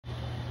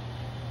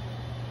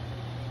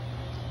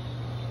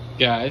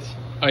Guys,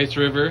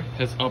 IceRiver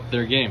has upped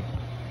their game.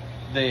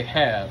 They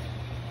have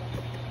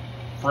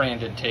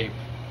branded tape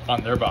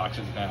on their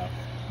boxes now.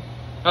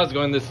 How's it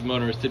going? This is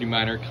Motorist City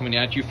Miner coming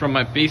at you from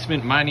my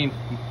basement mining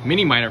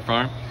mini miner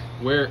farm,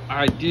 where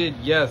I did,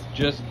 yes,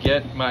 just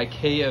get my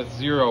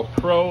KS0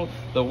 Pro,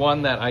 the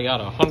one that I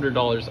got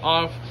 $100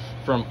 off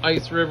from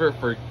IceRiver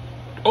for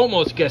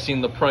almost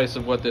guessing the price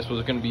of what this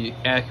was going to be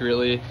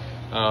accurately.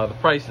 The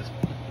price is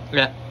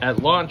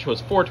at launch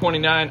was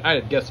 $429. I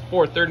had guessed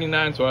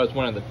 $439, so I was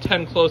one of the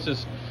 10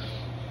 closest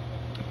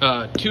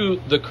to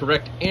the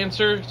correct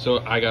answer. So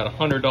I got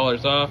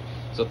 $100 off.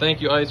 So thank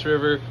you,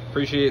 IceRiver.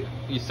 Appreciate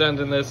you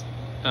sending this.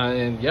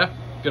 And yeah,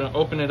 gonna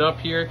open it up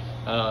here,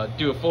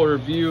 do a full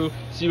review,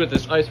 see what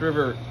this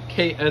IceRiver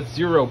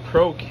KS0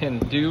 Pro can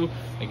do.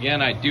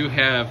 Again, I do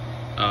have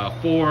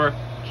 4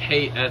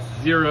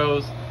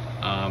 KS0s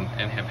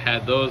and have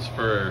had those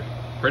for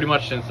pretty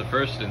much since the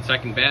first and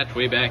second batch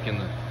way back in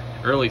the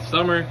early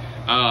summer.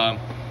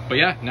 But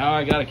yeah, now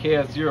I got a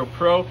KS0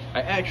 Pro.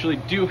 I actually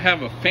do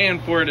have a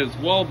fan for it as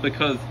well,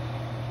 because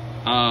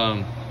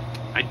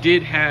I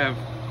did have,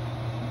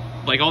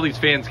 like, all these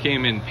fans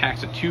came in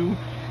packs of 2,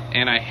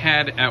 and I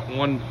had at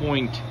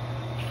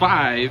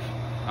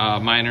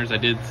 1.5 miners. I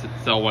did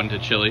sell one to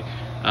Chile,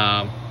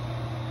 so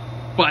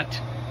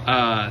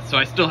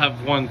I still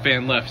have 1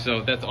 fan left,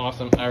 so that's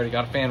awesome. I already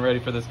got a fan ready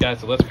for this guy,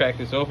 so let's crack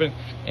this open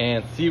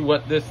and see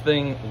what this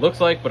thing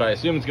looks like, but I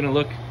assume it's gonna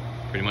look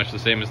pretty much the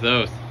same as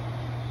those.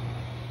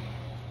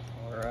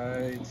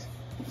 Alright,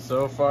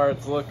 so far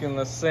it's looking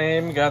the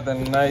same. Got the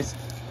nice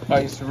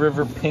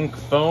IceRiver pink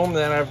foam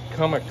that I've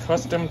come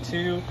accustomed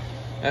to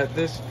at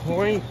this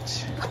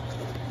point.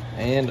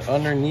 And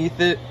underneath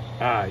it,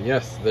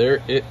 yes,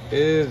 there it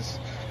is.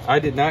 I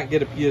did not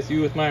get a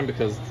PSU with mine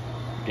because,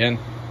 again,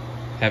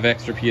 have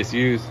extra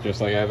PSUs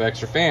just like I have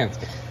extra fans.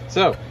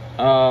 So,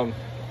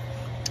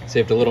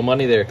 saved a little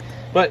money there.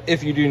 But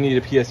if you do need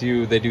a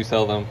PSU, they do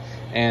sell them.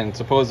 And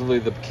supposedly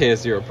the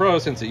KS0 Pro,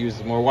 since it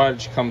uses more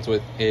wattage, comes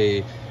with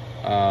a,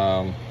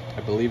 I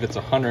believe it's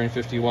a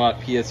 150 watt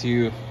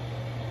PSU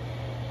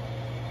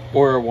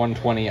or a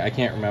 120, I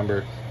can't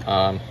remember.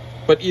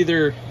 But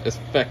either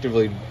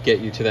effectively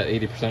get you to that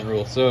 80%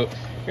 rule. So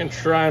we're gonna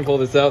try and pull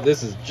this out.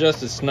 This is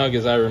just as snug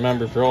as I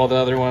remember for all the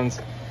other ones.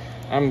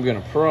 I'm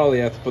gonna probably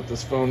have to put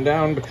this phone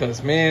down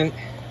because, man,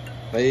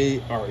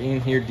 they are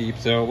in here deep.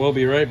 So we'll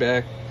be right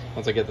back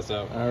once I get this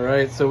out. All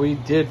right, so we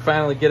did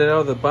finally get it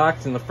out of the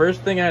box, and the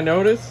first thing I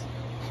noticed,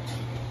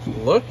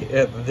 look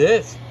at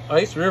this.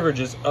 IceRiver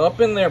just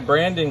upping their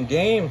branding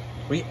game.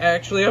 We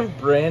actually have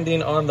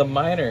branding on the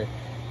miner,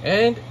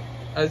 and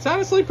it's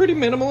honestly pretty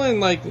minimal and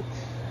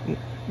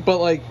but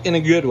like in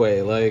a good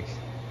way. Like,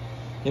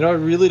 you know, I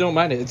really don't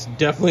mind it. It's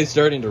definitely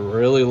starting to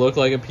really look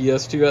like a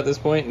PS2 at this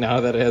point now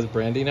that it has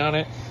branding on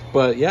it.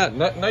 But yeah,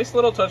 nice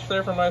little touch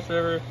there from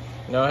IceRiver,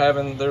 you know,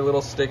 having their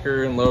little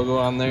sticker and logo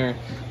on there.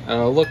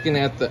 Looking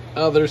at the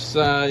other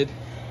side,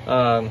 you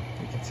can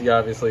see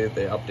obviously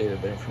they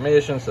updated the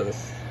information. So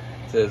this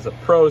is a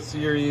Pro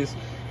series.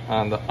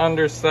 On the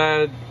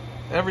underside,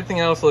 everything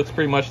else looks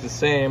pretty much the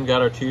same.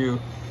 Got our 2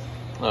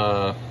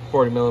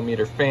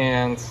 40mm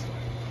fans.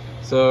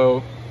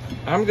 So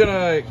I'm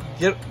gonna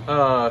get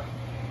my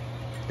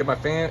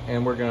fan,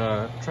 and we're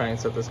gonna try and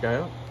set this guy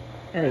up.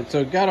 All right,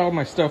 so got all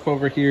my stuff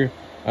over here.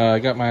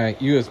 Got my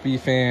USB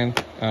fan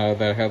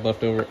that I had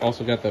left over.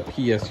 Also got the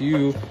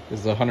PSU. This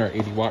is a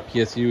 180 watt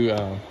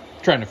PSU.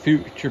 Trying to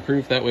future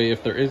proof, that way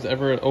if there is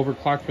ever an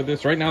overclock for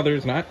this. Right now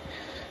there's not.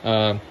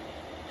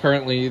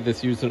 Currently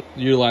this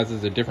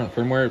utilizes a different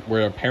firmware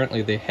where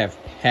apparently they have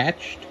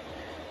patched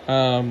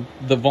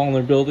the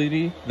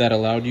vulnerability that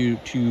allowed you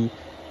to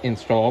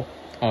install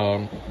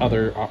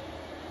other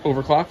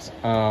overclocks.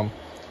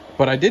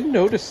 But I did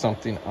notice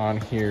something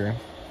on here.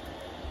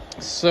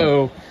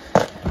 So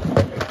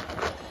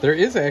there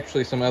is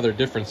actually some other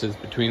differences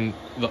between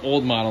the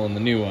old model and the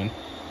new one.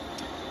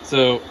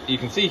 So you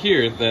can see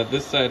here that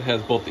this side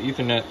has both the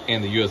Ethernet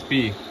and the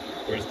USB,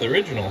 whereas the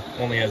original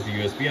only has the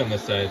USB on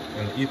this side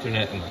and the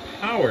Ethernet and the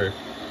power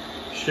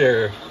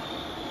share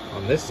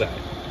on this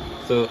side.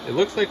 So it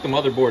looks like the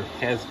motherboard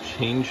has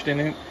changed in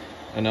it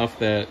enough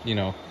that, you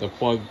know, the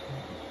plug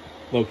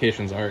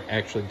locations are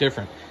actually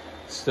different.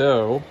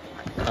 So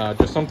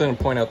just something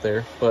to point out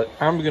there. But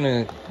I'm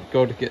gonna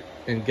go to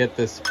get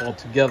this all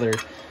together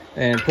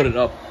and put it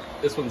up.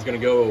 This one's gonna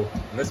go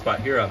in this spot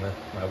here on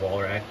my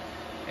wall rack,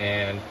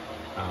 and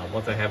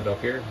once I have it up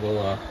here,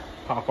 we'll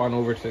pop on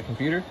over to the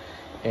computer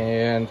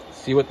and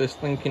see what this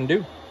thing can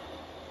do.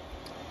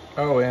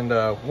 Oh, and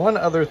one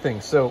other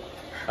thing. So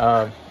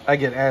I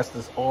get asked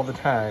this all the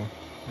time.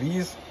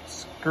 These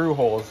screw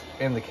holes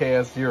in the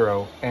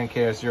KS0 and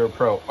KS0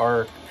 Pro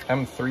are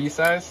M3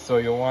 size, so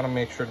you'll want to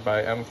make sure to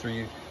buy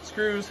M3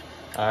 screws.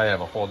 I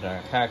have a whole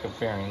giant pack of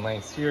varying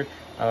lengths here,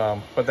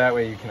 but that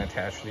way you can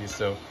attach these.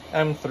 So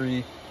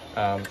M3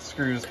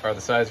 screws are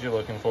the size you're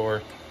looking for.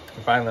 You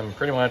can find them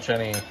pretty much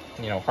any,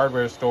 you know,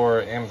 hardware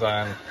store,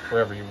 Amazon,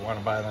 wherever you want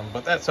to buy them.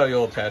 But that's how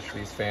you'll attach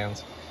these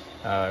fans.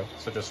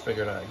 So just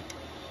figured I'd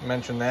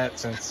mention that,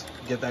 since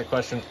you get that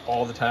question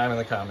all the time in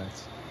the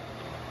comments.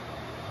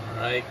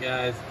 Alright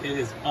guys, it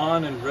is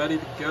on and ready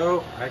to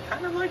go. I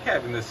kind of like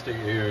having this sticker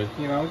here,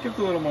 you know, it gives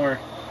a little more,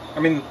 I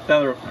mean,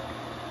 the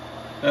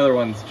other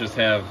ones just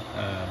have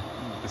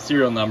the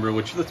serial number,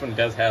 which this one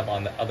does have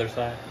on the other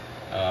side,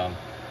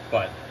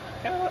 but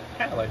kind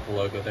of like the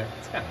logo there,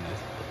 it's kind of nice.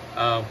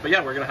 But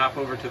yeah, we're going to hop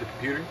over to the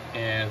computer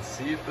and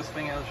see if this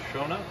thing has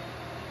shown up.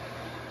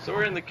 So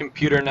we're in the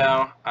computer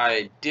now.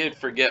 I did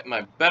forget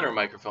my better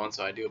microphone,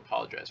 so I do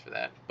apologize for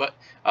that. But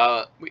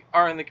we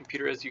are in the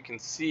computer. As you can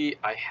see,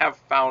 I have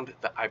found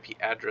the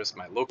IP address,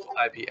 my local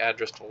IP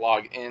address to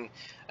log in.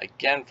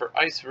 Again, for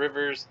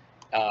IceRivers,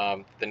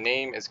 the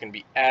name is going to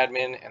be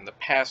admin, and the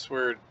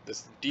password,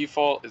 this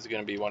default, is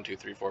going to be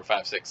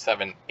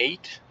 1234567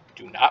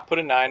 Do not put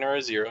a 9 or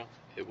a 0.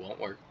 It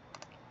won't work.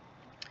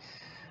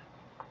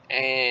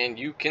 And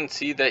you can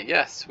see that,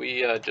 yes,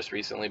 we just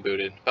recently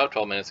booted about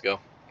 12 minutes ago.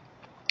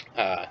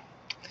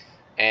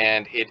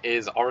 And it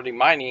is already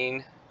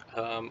mining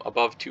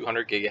above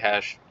 200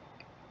 gigahash,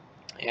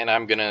 and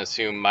I'm gonna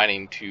assume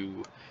mining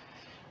to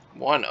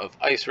one of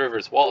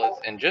IceRiver's wallets.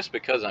 And just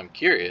because I'm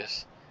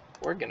curious,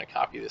 we're gonna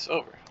copy this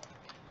over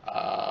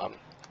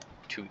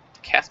to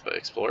Caspa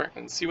Explorer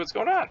and see what's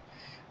going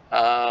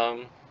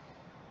on.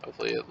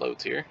 Hopefully it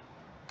loads here.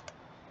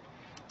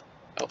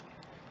 Oh,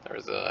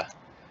 there's a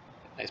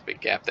nice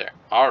big gap there.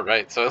 All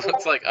right, so it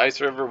looks like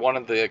IceRiver, one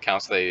of the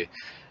accounts they,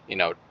 you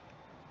know,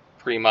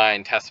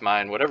 pre-mine, test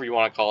mine, whatever you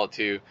want to call it,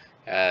 to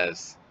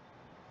has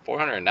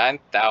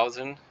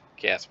 409,000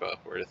 Caspa,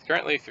 where it's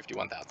currently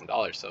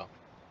 $51,000, so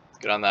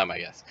good on them, I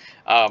guess.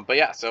 But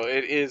yeah, so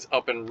it is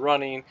up and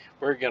running.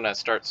 We're gonna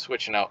start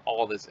switching out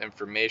all this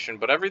information,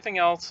 but everything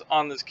else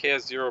on this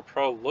KS0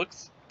 Pro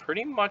looks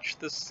pretty much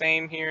the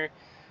same here.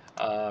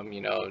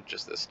 You know,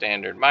 just the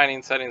standard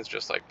mining settings,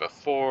 just like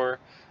before.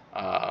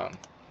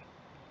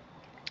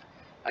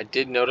 I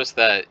did notice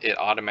that it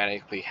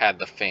automatically had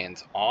the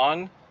fans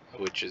on,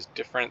 which is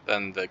different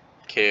than the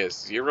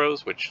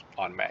KS0s, which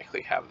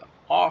automatically have them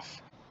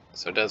off.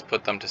 So it does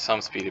put them to some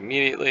speed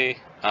immediately.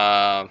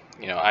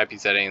 You know, IP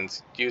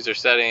settings, user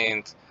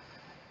settings,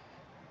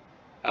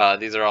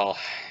 these are all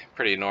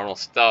pretty normal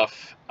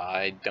stuff.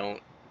 I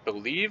don't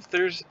believe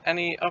there's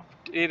any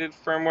updated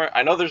firmware.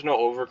 I know there's no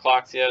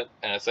overclocks yet,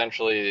 and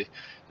essentially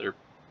there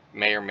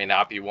may or may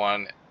not be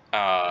one.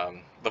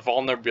 The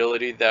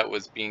vulnerability that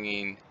was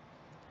being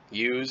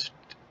used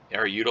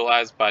or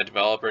utilized by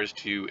developers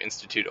to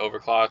institute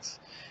overclocks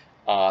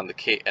on the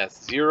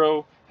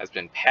KS0 has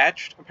been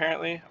patched,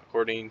 apparently,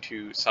 according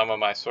to some of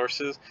my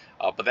sources.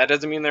 But that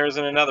doesn't mean there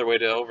isn't another way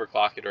to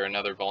overclock it or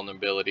another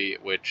vulnerability,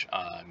 which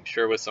I'm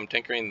sure with some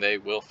tinkering they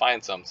will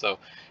find some. So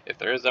if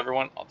there is ever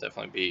one, I'll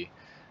definitely be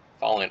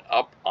following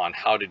up on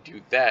how to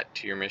do that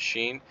to your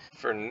machine.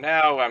 For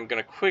now, I'm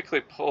going to quickly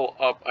pull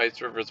up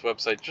IceRiver's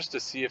website just to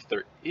see if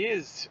there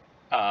is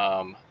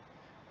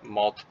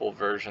multiple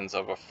versions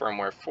of a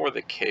firmware for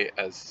the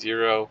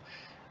KS0.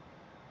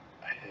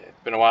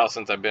 It's been a while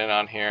since I've been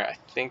on here. I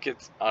think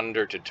it's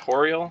under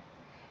tutorial.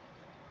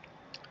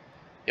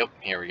 Yep,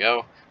 here we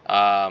go.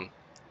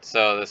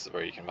 So this is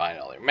where you can find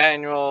all your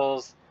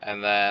manuals,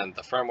 and then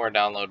the firmware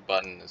download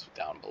button is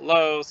down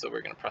below, so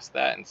we're going to press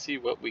that and see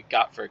what we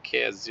got for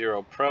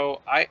KS0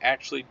 Pro. I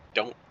actually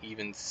don't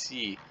even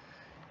see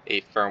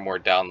a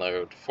firmware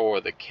download for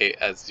the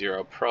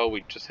KS0 Pro.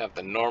 We just have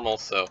the normal,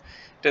 so it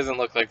doesn't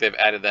look like they've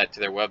added that to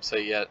their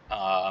website yet.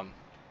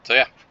 So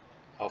yeah,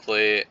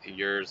 hopefully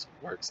yours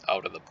works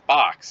out of the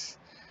box,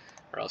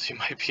 or else you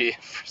might be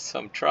in for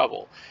some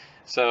trouble.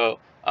 So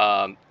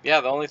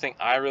yeah, the only thing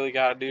I really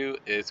gotta do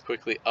is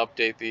quickly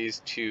update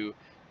these to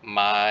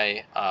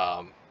my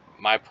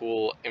my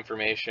pool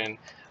information.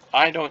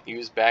 I don't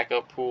use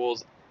backup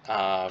pools.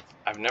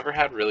 I've never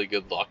had really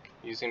good luck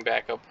using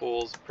backup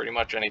pools. Pretty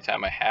much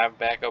anytime I have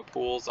backup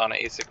pools on an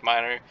ASIC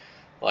miner,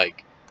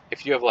 like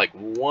if you have like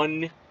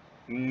 1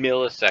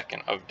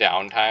 millisecond of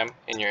downtime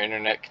in your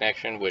internet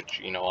connection, which,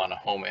 you know, on a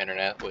home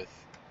internet with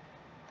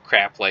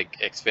crap like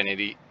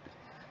Xfinity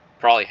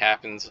probably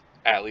happens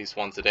at least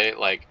once a day.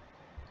 Like,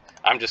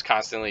 I'm just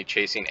constantly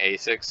chasing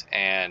ASICs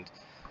and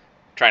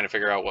trying to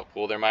figure out what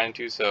pool they're mining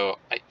to. So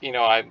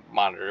I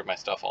monitor my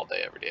stuff all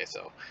day, every day.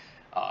 So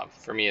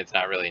for me, it's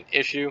not really an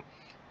issue.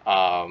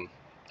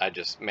 I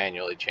just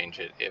manually change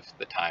it if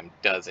the time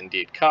does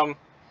indeed come.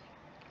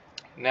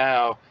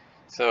 Now,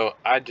 so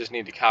I just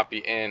need to copy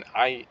in.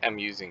 I am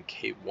using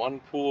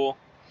K1 pool.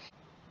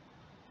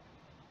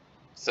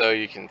 So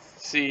you can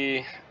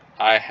see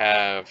I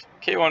have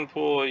K1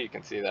 pool. You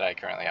can see that I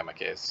currently have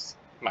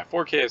my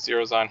 4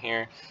 KS0s on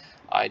here.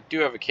 I do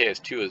have a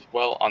KS2 as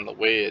well on the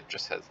way. It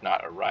just has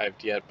not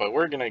arrived yet, but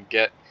we're gonna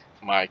get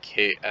my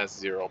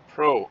KS0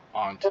 Pro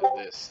onto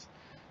this.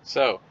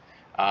 So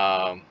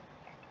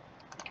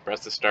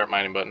press the start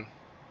mining button.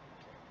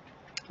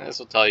 And this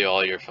will tell you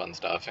all your fun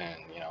stuff. And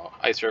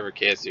IceRiver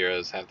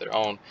KS0s have their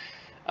own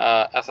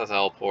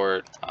SSL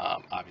port.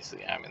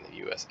 Obviously, I'm in the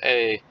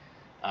USA,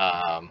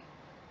 and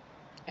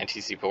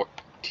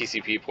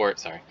TCP port.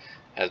 Sorry,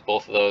 has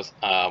both of those.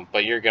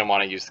 But you're gonna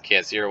want to use the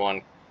KS0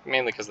 one,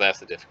 mainly because that's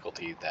the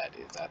difficulty that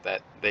is at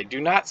that. They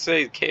do not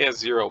say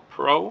KS0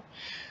 Pro.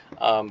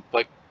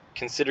 But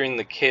considering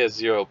the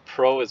KS0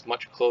 Pro is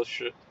much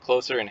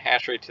closer in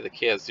hash rate to the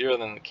KS0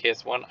 than the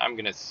KS1, I'm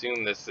going to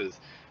assume this is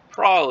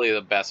probably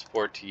the best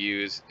port to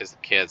use is the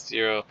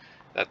KS0.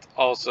 That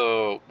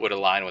also would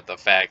align with the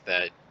fact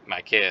that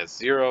my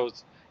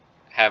KS0s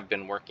have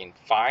been working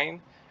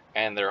fine,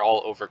 and they're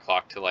all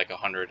overclocked to like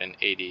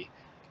 180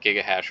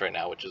 gigahash right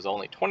now, which is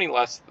only 20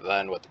 less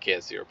than what the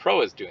KS0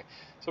 Pro is doing.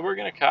 So we're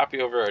going to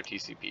copy over our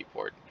TCP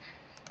port,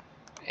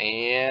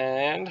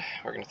 and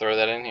we're going to throw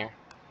that in here.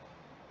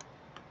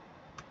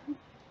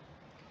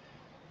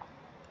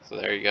 So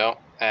there you go.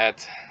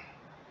 That's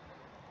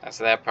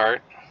that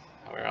part.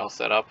 We're all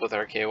set up with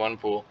our K1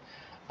 pool.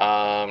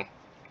 I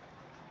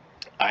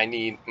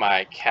need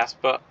my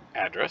CASPA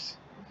address.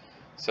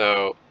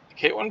 So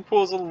K1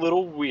 pool is a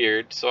little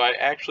weird, so I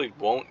actually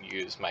won't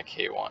use my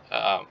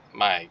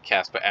my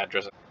CASPA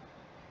address.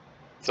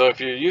 So if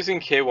you're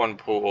using K1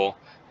 pool,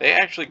 they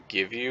actually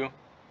give you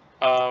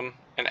an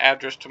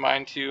address to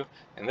mine to,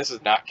 and this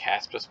is not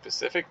CASPA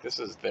specific. This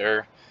is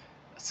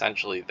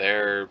essentially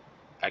their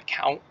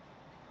account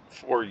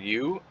for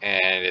you,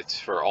 and it's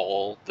for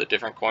all the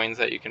different coins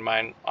that you can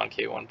mine on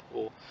K1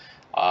 pool.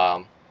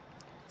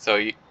 So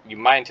you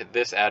mine to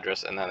this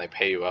address, and then they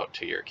pay you out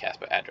to your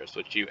CASPA address,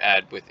 which you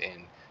add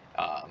within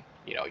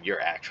your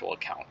actual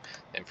account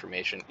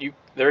information.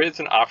 There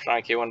is an option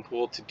on K1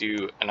 pool to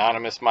do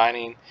anonymous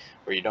mining,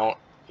 where you don't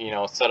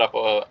set up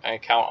an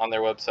account on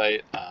their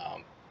website,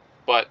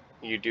 but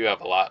you do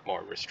have a lot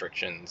more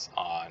restrictions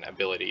on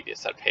ability to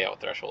set payout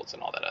thresholds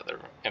and all that other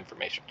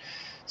information.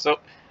 So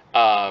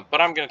but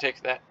I'm going to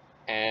take that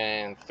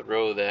and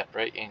throw that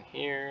right in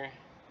here.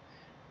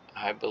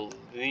 I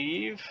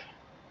believe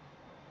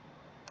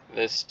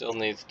this still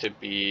needs to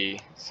be,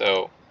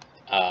 so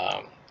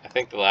I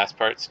think the last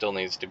part still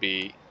needs to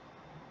be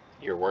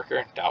your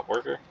worker,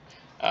 .worker.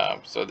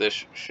 So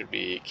this should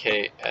be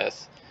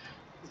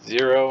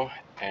KS0,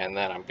 and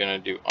then I'm going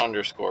to do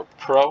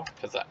 _pro,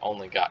 because I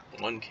only got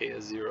one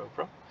KS0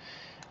 Pro.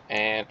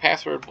 And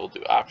password we'll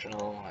do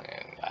optional,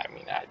 and I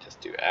mean I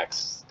just do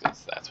X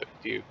because that's what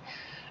you do.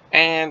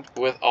 And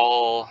with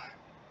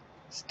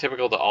it's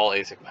typical to all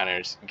ASIC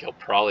miners, you'll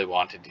probably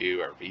want to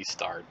do a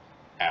restart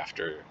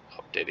after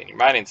updating your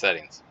mining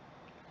settings,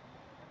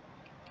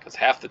 because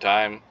half the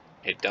time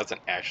it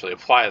doesn't actually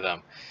apply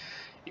them,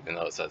 even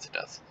though it says it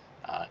does.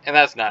 And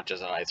that's not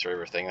just an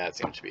IceRiver thing, that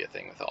seems to be a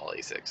thing with all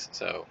ASICs.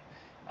 So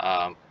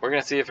we're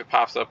going to see if it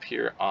pops up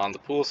here on the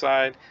pool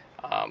side.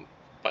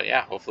 But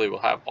yeah, hopefully we'll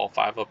have all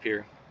 5 up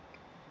here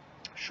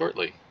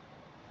shortly.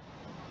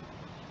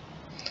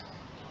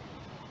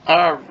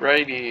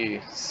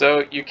 Alrighty,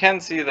 so you can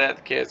see that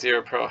the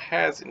KS0 Pro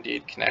has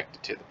indeed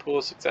connected to the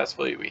pool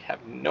successfully. We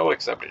have no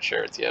accepted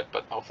shares yet,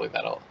 but hopefully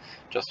that'll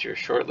adjust here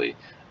shortly.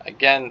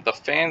 Again, the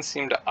fans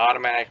seem to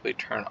automatically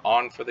turn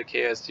on for the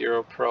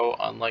KS0 Pro,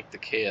 unlike the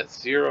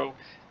KS0.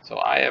 So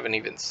I haven't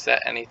even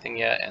set anything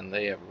yet, and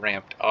they have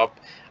ramped up.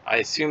 I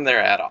assume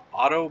they're at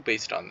auto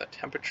based on the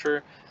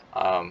temperature.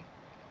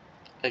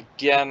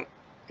 Again,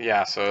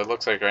 yeah, so it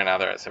looks like right now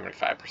they're at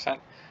 75%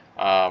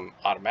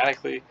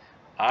 automatically.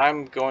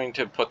 I'm going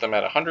to put them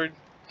at 100,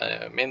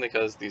 mainly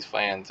because these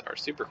fans are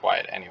super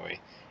quiet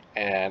anyway,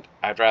 and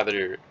I'd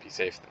rather be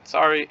safe than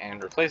sorry,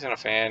 and replacing a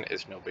fan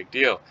is no big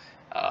deal.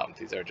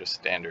 These are just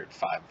standard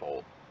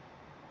 5-volt,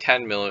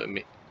 10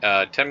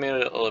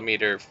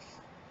 millimeter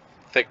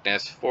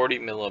thickness, 40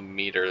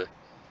 millimeter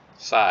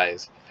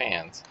size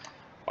fans.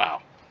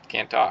 Wow,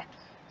 can't talk.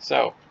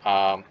 So,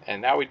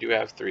 and now we do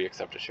have 3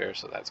 accepted shares,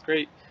 so that's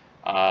great.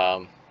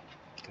 You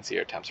can see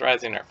our temps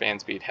rising, our fan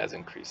speed has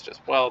increased as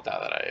well now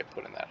that I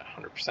put in that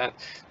 100%.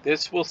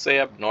 This will stay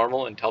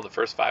abnormal until the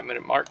first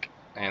 5-minute mark,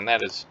 and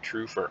that is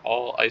true for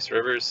all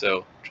IceRivers,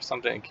 so just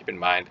something to keep in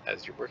mind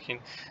as you're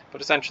working.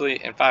 But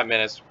essentially, in 5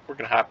 minutes, we're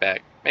going to hop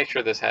back, make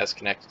sure this has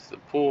connected to the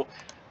pool.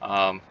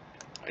 I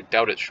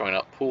doubt it's showing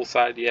up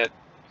poolside yet.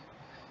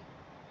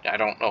 I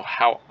don't know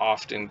how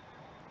often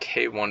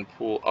K1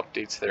 Pool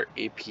updates their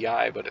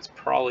API, but it's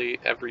probably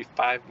every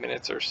 5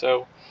 minutes or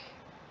so.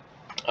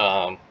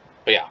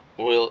 But yeah,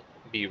 we'll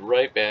be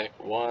right back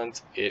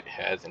once it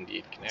has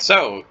indeed connected.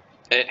 So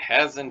it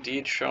has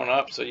indeed shown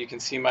up, so you can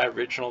see my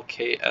original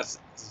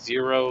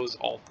KS0s,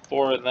 all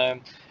 4 of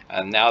them,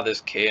 and now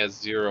this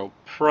KS0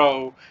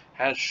 Pro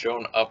has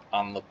shown up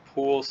on the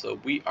pool, so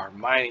we are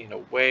mining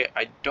away.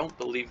 I don't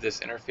believe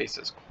this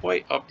interface is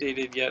quite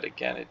updated yet.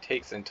 Again, it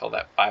takes until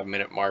that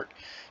 5-minute mark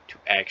to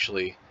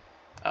actually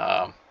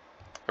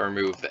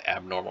remove the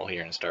abnormal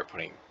here and start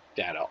putting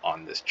data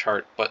on this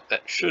chart, but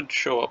that should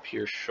show up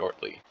here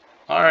shortly.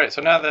 Alright,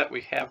 so now that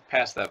we have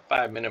passed that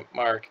 5-minute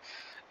mark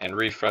and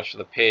refresh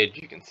the page,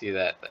 you can see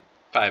that the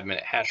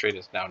 5-minute hash rate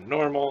is now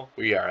normal.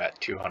 We are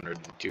at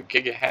 202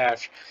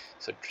 gigahash,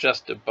 so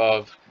just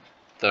above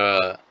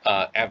the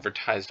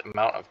advertised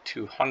amount of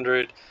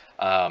 200.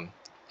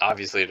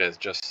 Obviously it has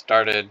just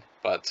started,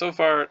 but so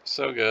far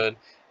so good.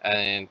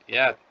 And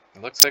yeah,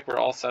 it looks like we're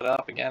all set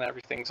up. Again,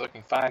 everything's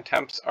looking fine.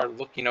 Temps are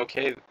looking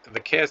okay. The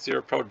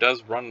KS0 Pro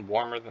does run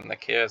warmer than the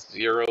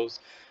KS0s.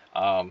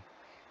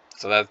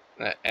 So that,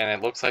 and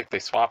it looks like they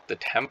swapped the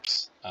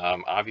temps.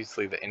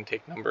 Obviously the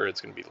intake number is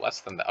going to be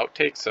less than the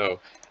outtake. So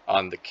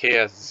on the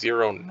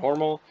KS0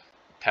 normal,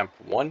 temp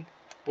 1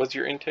 was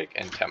your intake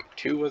and temp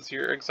 2 was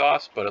your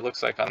exhaust, but it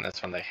looks like on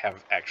this one they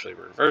have actually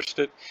reversed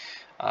it.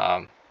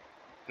 I'm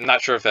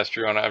not sure if that's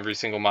true on every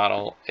single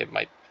model. It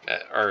might,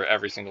 or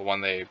every single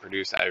one they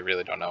produce. I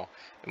really don't know.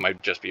 It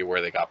might just be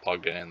where they got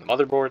plugged in the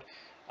motherboard.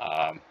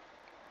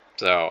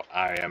 So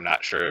I am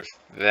not sure if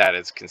that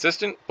is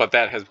consistent, but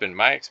that has been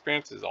my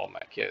experience, is all my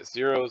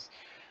KS0s.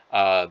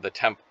 The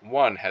temp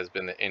 1 has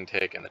been the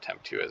intake and the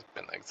temp 2 has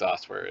been the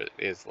exhaust, where it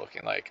is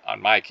looking like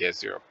on my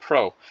KS0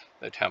 Pro,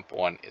 the temp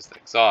 1 is the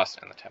exhaust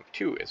and the temp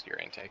 2 is your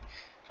intake.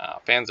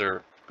 Fans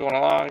are going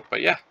along,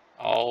 but yeah,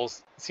 all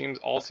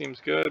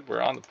seems good.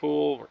 We're on the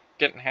pool, we're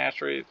getting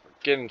hash rates, we're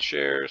getting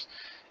shares,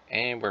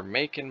 and we're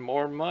making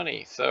more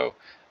money. So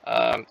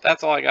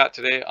that's all I got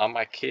today on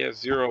my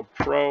KS0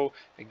 Pro.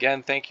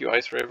 Again, thank you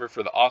IceRiver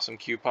for the awesome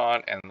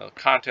coupon and the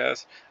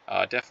contest.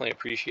 Definitely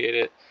appreciate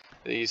it.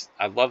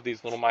 I love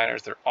these little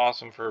miners. They're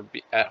awesome for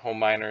at-home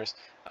miners.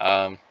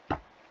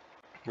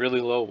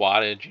 Really low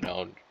wattage, you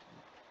know.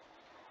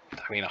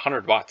 I mean,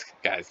 100 watts,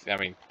 guys. I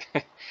mean,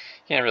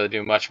 can't really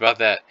do much about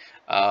that.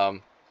 I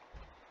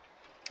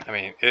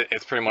mean,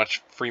 it's pretty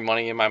much free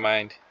money in my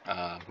mind,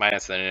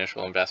 minus the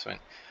initial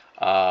investment.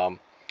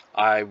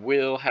 I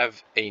will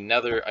have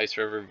another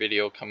IceRiver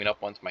video coming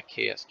up once my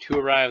KS2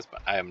 arrives,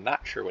 but I am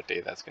not sure what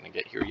day that's going to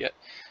get here yet.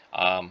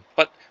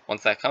 But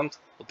once that comes,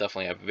 we'll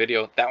definitely have a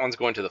video. That one's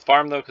going to the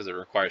farm though, because it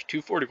requires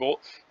 240 volt,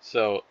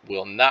 so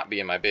will not be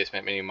in my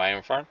basement, meaning my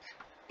own farm.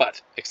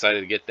 But excited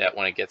to get that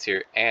when it gets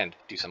here and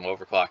do some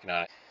overclocking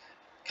on it.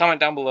 Comment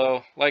down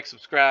below, like,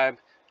 subscribe,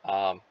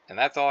 and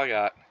that's all I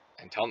got.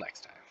 Until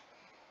next time.